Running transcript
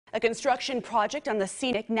A construction project on the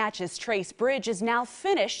scenic Natchez Trace Bridge is now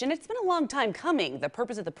finished, and it's been a long time coming. The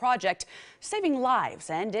purpose of the project, saving lives,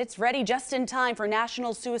 and it's ready just in time for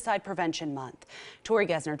National Suicide Prevention Month. Tori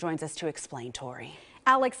Gesner joins us to explain. Tori.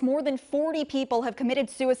 Alex, more than 40 people have committed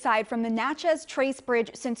suicide from the Natchez Trace Bridge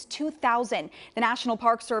since 2000. The National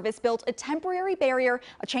Park Service built a temporary barrier,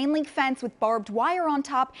 a chain link fence with barbed wire on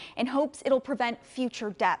top, in hopes it'll prevent future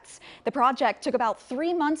deaths. The project took about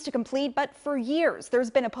 3 months to complete, but for years there's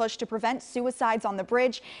been a push to prevent suicides on the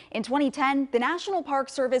bridge. In 2010, the National Park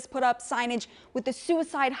Service put up signage with the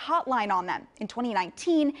suicide hotline on them. In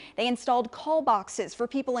 2019, they installed call boxes for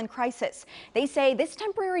people in crisis. They say this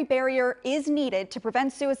temporary barrier is needed to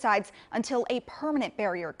prevent suicides until a permanent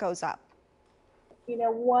barrier goes up. You know,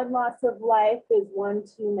 one loss of life is one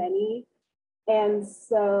too many. And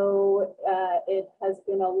so it has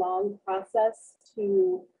been a long process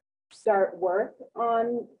to start work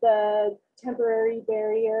on the temporary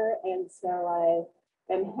barrier. And so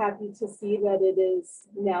I am happy to see that it is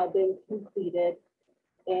now been completed.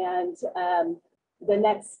 And the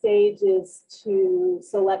next stage is to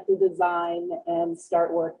select the design and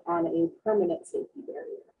start work on a permanent safety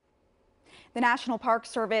barrier. The National Park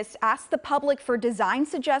Service asked the public for design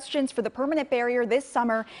suggestions for the permanent barrier this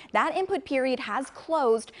summer. That input period has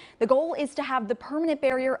closed. The goal is to have the permanent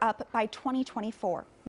barrier up by 2024.